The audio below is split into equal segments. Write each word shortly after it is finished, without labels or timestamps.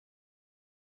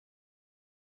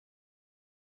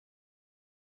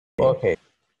Okay.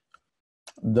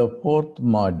 The fourth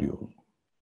module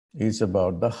is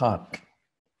about the heart.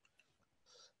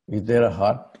 Is there a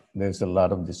heart? There's a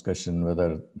lot of discussion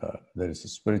whether there is a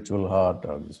spiritual heart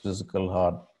or the physical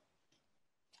heart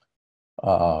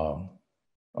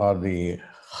or the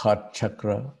heart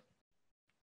chakra.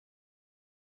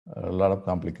 A lot of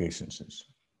complications.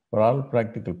 For all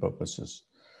practical purposes,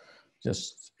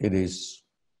 just it is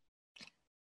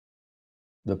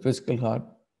the physical heart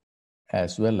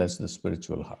as well as the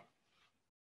spiritual heart.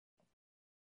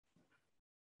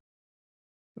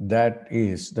 That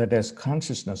has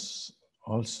consciousness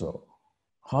also.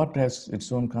 Heart has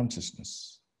its own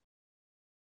consciousness.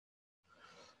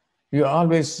 You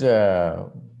always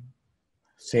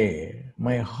say,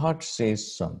 my heart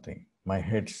says something, my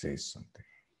head says something.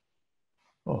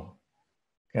 Oh,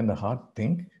 can the heart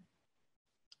think?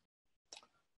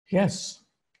 Yes,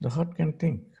 the heart can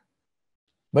think.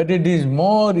 But it is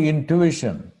more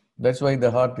intuition. That's why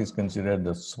the heart is considered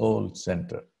the soul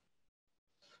center.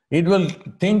 It will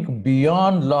think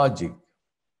beyond logic.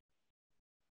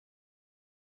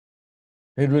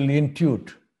 It will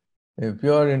intuit, a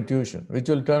pure intuition, which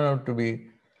will turn out to be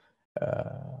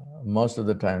most of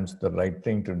the times the right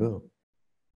thing to do.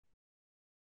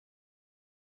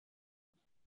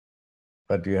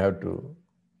 But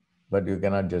you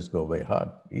cannot just go by heart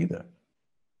either.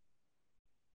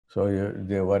 So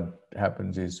what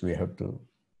happens is we have to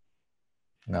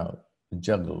now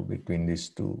juggle between these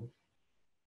two.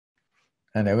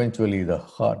 And eventually the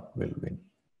heart will win.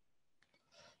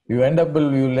 You'll end up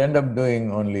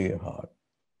doing only heart.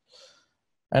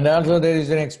 And also there is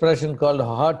an expression called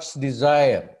heart's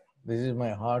desire. This is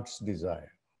my heart's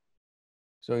desire.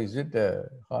 So is it a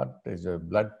heart is a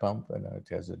blood pump and it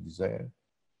has a desire?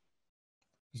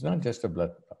 It's not just a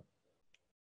blood pump.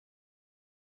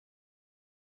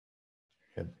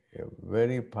 A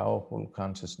very powerful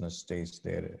consciousness stays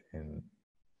there in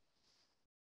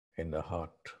the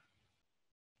heart.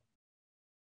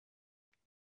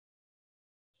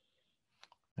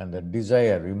 And the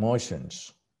desire,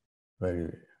 emotions,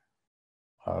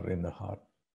 are in the heart.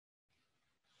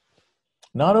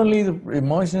 Not only the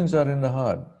emotions are in the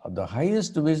heart, the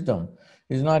highest wisdom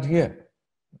is not here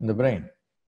in the brain,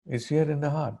 it's here in the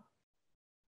heart.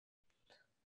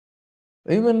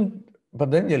 Even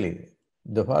Patanjali,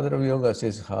 the father of yoga,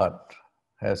 says heart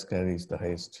carries the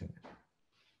highest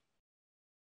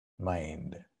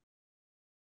mind,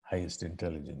 highest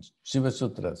intelligence. Shiva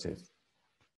Sutra says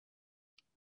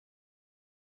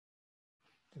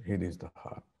it is the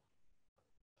heart.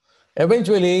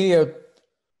 Eventually,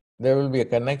 there will be a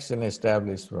connection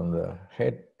established from the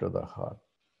head to the heart.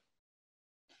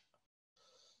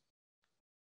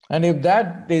 And if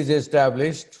that is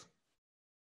established,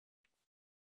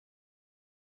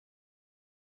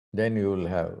 then you will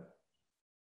have,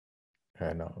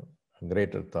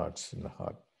 greater thoughts in the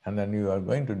heart. And then you are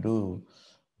going to do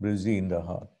Brzee in the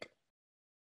heart.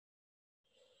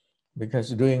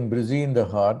 Because doing Brzee in the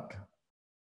heart,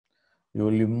 you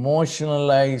will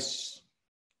emotionalize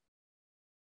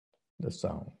the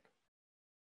sound.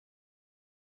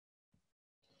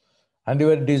 And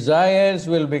your desires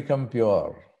will become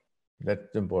pure. That's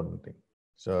the important thing.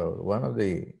 So one of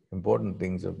the important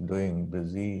things of doing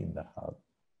Brzee in the heart.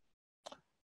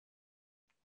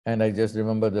 And I just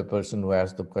remember the person who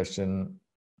asked the question,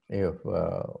 if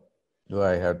do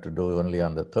I have to do only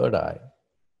on the third eye?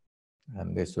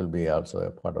 And this will be also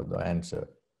a part of the answer.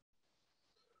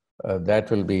 That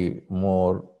will be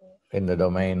more in the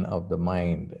domain of the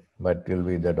mind, but will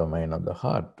be the domain of the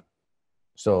heart.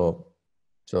 So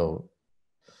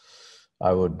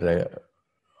I would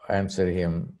answer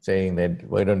him saying that,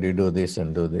 why don't you do this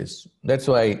and do this? That's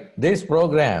why this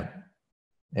program,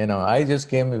 I just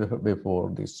came before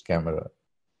this camera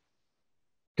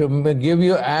to give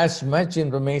you as much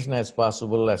information as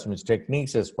possible, as much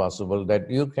techniques as possible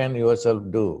that you can yourself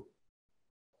do.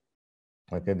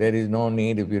 Okay, there is no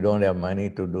need if you don't have money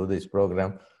to do this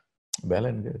program, well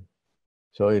and good.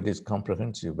 So it is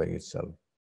comprehensive by itself.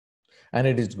 And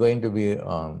it is going to be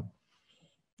on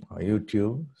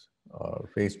YouTube or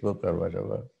Facebook or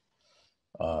whatever,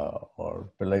 or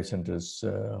Pillai Center's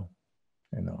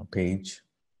page.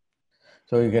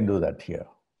 So you can do that here.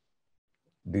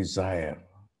 Desire.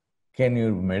 Can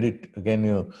you meditate? Can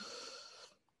you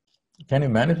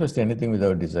manifest anything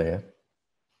without desire?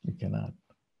 You cannot.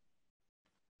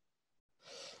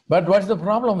 But what's the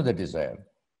problem with the desire?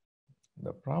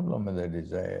 The problem with the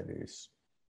desire is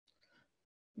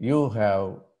you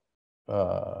have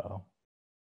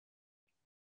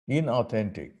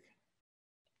inauthentic,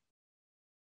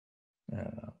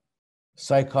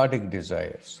 psychotic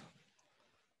desires.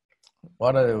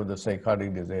 What are the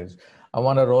psychotic desires? I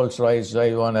want a Rolls Royce.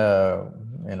 I want a,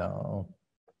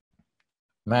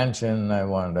 mansion. I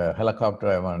want a helicopter.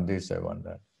 I want this. I want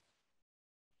that.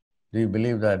 Do you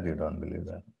believe that? You don't believe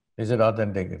that. Is it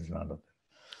authentic? It's not authentic.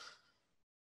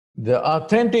 The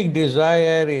authentic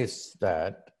desire is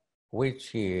that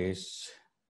which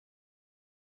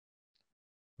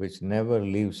never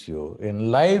leaves you. In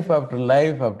life after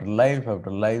life after life after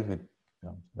life, it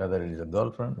comes, whether it is a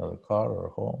girlfriend or a car or a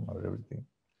home or everything.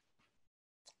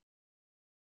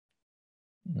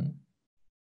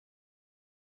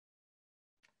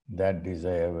 That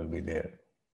desire will be there.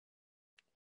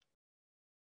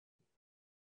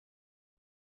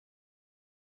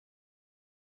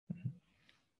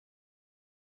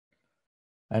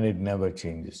 And it never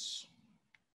changes.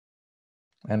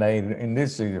 And in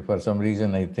this, for some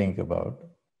reason, I think about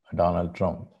Donald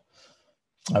Trump.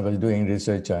 I was doing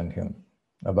research on him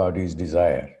about his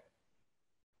desire.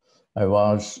 I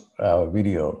watched a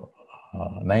video,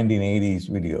 1980s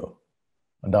video.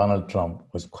 Donald Trump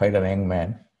was quite a young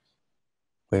man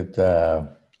with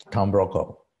Tom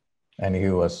Brokaw. And he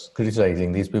was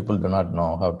criticizing these people do not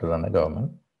know how to run a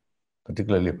government,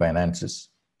 particularly finances.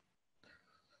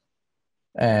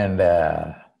 And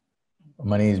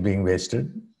money is being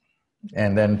wasted.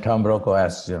 And then Tom Brokaw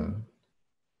asked him,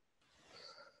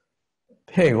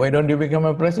 hey, why don't you become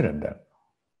a president then?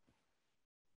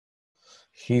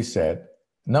 He said,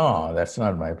 no, that's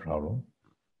not my problem.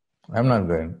 I'm not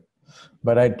going.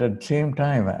 But at the same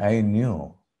time, I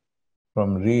knew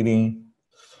from reading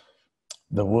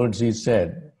the words he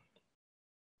said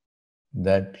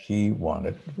that he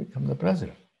wanted to become the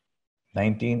president.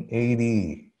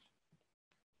 1980,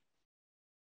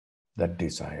 that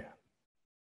desire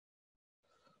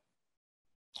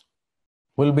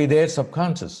will be there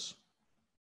subconscious.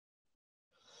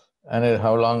 And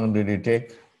how long did it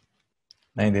take?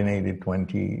 1980,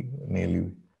 20,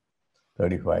 nearly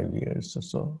 35 years or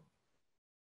so,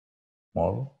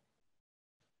 more.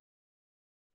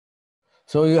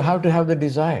 So you have to have the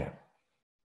desire.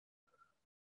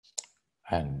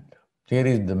 And here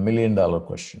is the $1 million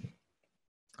question,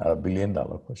 or $1 billion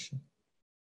question.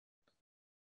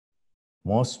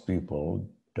 Most people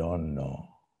don't know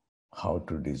how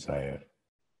to desire.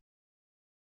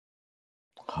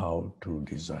 How to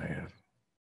desire.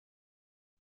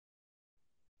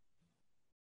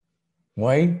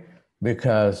 Why?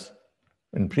 Because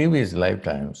in previous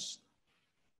lifetimes,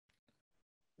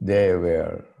 they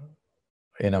were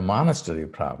in a monastery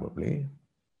probably,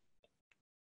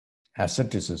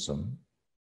 asceticism,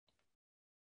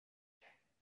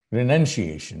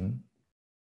 renunciation,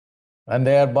 and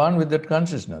they are born with that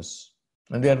consciousness,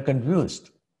 and they are confused.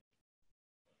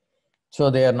 So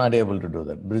they are not able to do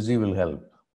that. Brzee will help.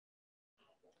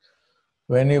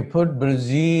 When you put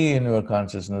Brzee in your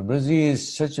consciousness, Brzee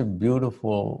is such a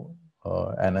beautiful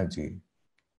energy.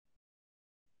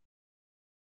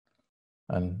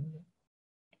 And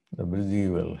the Brzee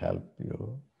will help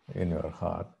you in your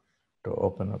heart to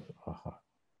open up your heart.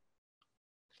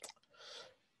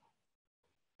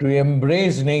 To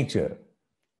embrace nature,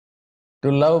 to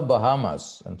love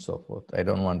Bahamas and so forth. I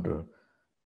don't want to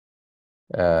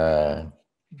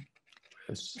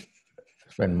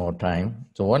spend more time.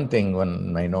 So one thing,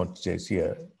 when my note says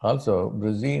here, also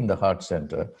Brzee in the heart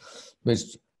center,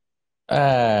 which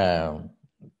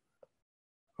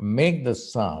make the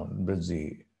sound,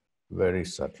 Brzee, very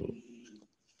subtle.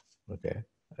 Okay,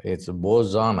 it's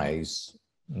bosonize.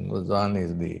 Boson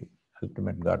is the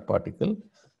ultimate God particle.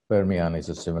 Fermion is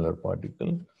a similar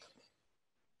particle.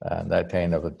 And that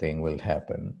kind of a thing will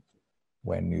happen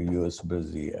when you use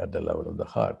Brzee at the level of the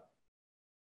heart.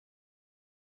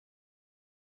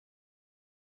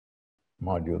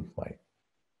 Module 5,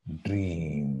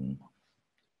 dream.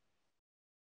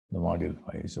 The module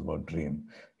 5 is about dream.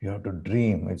 You have to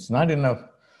dream. It's not enough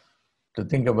to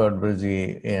think about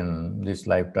Brzee in this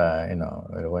lifetime,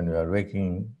 when you are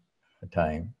waking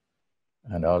time.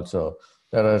 And also,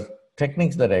 there are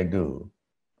techniques that I do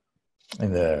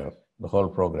in the whole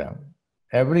program.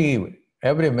 Every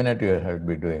minute you have to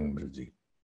be doing Brzee.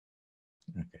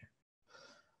 Okay.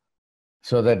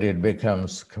 So that it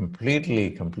becomes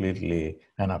completely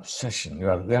an obsession. You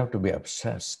have to be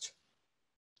obsessed.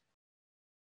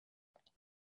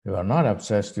 You are not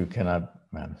obsessed, you cannot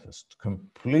manifest.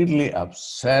 Completely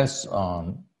obsess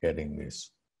on getting this.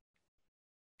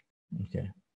 Okay.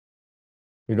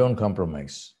 You don't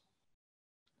compromise.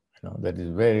 That is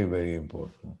very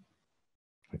important.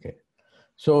 Okay.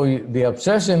 So the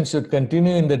obsession should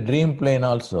continue in the dream plane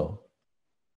also.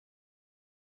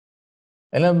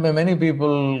 And many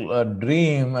people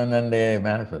dream and then they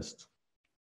manifest.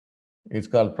 It's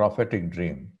called prophetic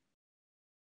dream.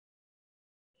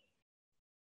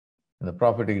 In the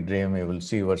prophetic dream, you will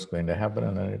see what's going to happen,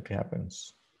 and then it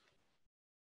happens.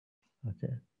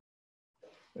 Okay.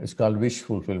 It's called wish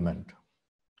fulfillment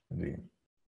dream.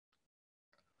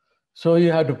 So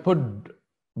you have to put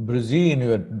Brzee in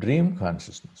your dream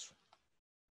consciousness.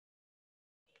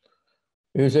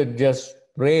 You should just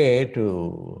pray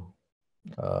to,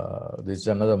 this is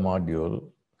another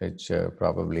module, which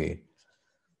probably,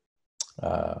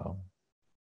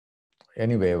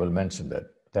 anyway, I will mention that.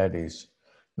 That is,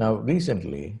 now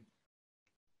recently,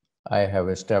 I have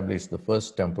established the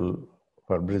first temple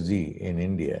for Brzee in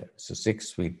India. It's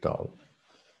 6 feet tall.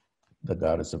 The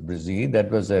goddess of Brzee. That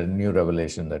was a new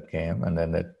revelation that came, and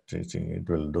then that teaching, it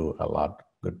will do a lot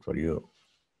good for you.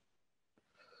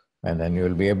 And then you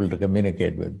will be able to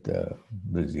communicate with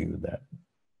Brzee with that.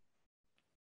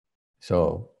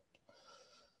 So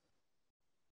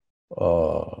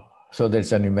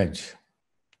there's an image.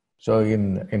 So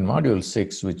in module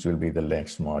 6, which will be the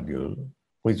next module,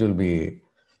 which will be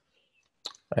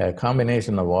a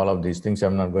combination of all of these things.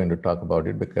 I'm not going to talk about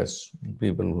it because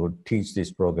people who teach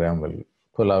this program will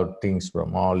pull out things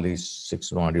from all these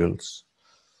 6 modules,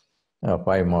 5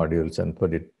 modules, and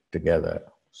put it together.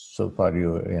 So for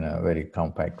you in a very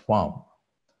compact form.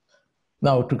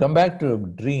 Now, to come back to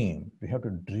dream, we have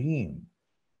to dream.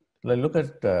 Look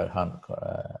at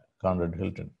Conrad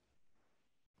Hilton.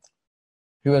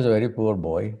 He was a very poor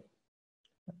boy,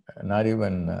 not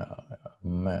even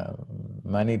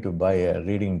money to buy a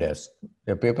reading desk.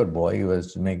 A paper boy, he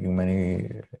was making money,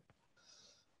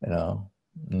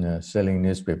 selling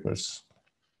newspapers.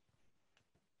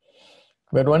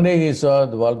 But one day he saw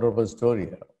the Waldorf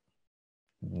Astoria,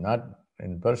 not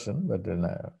in person, but in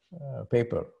a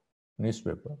paper,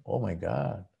 newspaper. Oh my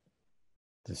God,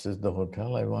 this is the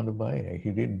hotel I want to buy.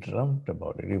 He did dreamt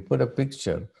about it. He put a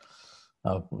picture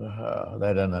of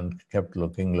that and then kept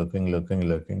looking.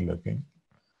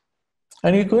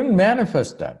 And he couldn't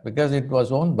manifest that because it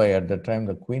was owned by, at the time,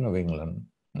 the Queen of England,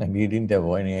 and he didn't have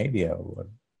any idea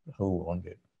who owned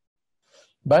it.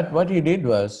 But what he did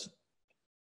was,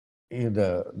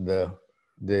 the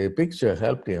picture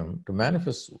helped him to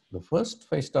manifest the first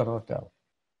 5-star hotel.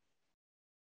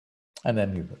 And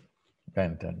then he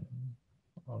went and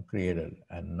created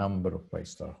a number of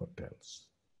 5-star hotels.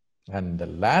 And the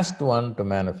last one to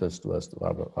manifest was the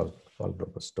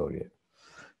Waldorf Astoria.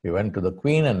 He went to the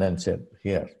Queen and then said,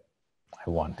 "Here, I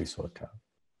want this hotel.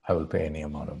 I will pay any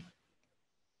amount of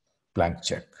blank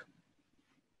check."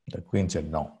 The Queen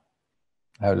said, "No,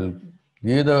 I will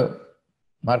give you the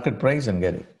market price and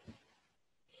get it."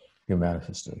 He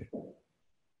manifested it.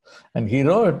 And he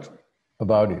wrote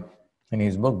about it in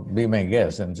his book, Be My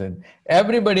Guest, and said,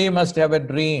 everybody must have a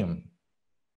dream.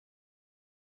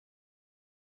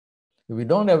 If you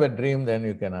don't have a dream, then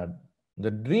you cannot.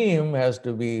 The dream has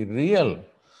to be real.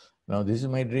 Now, this is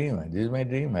my dream. This is my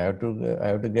dream. I have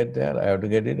to get there. I have to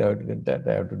get it. I have to get that.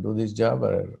 I have to do this job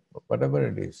or whatever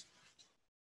it is.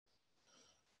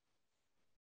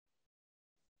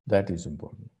 That is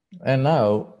important. And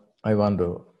now I want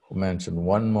to mention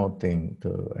one more thing,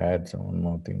 to add one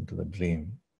more thing to the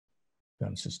dream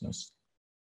consciousness.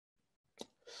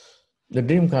 The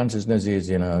dream consciousness is,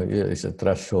 is a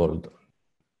threshold.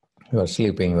 You are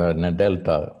sleeping, you are in a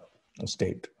delta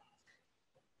state.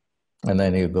 And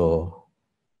then you go,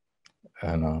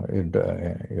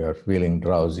 you are feeling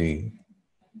drowsy,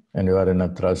 and you are in a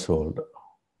threshold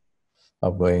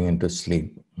of going into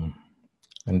sleep.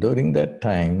 And during that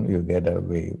time, you get a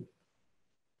wave,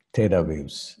 theta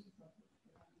waves,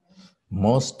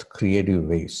 most creative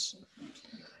waves.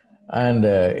 And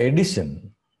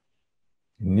Edison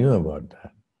knew about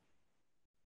that.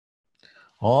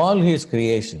 All his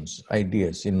creations,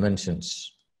 ideas,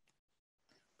 inventions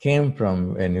came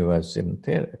from when he was in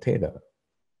theta.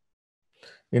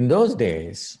 In those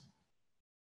days,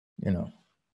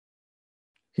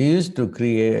 he used to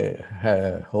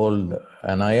hold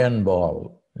an iron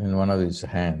ball in one of his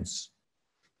hands,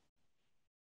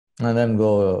 and then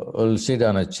will sit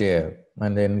on a chair,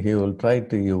 and then he will try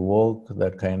to evoke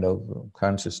that kind of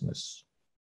consciousness.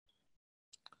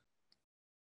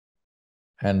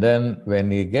 And then when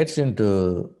he gets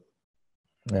into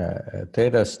a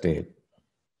theta state,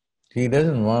 he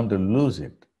doesn't want to lose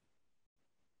it.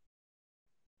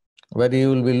 But he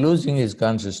will be losing his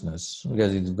consciousness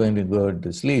because he's going to go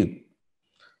to sleep.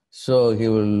 So he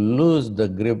will lose the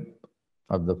grip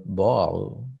of the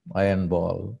ball, iron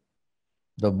ball.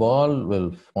 The ball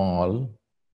will fall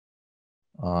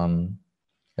on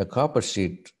a copper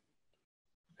sheet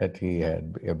that he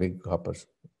had, a big copper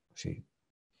sheet.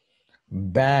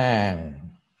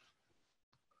 Bang!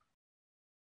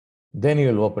 Then he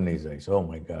will open his eyes. Oh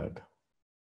my God,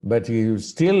 but you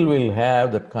still will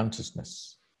have that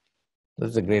consciousness.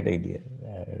 That's a great idea.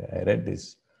 I read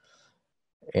this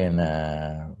in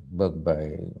a book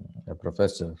by a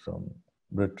professor from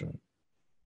Britain.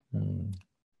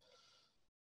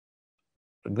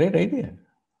 A great idea.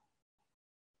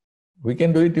 We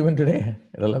can do it even today,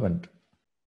 relevant.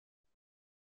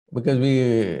 Because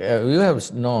you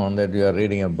have known that you are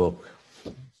reading a book,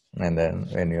 and then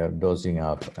when you are dozing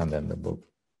off, and then the book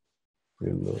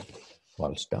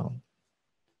falls down.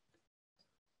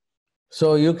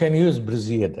 So you can use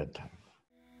Brzee at that time.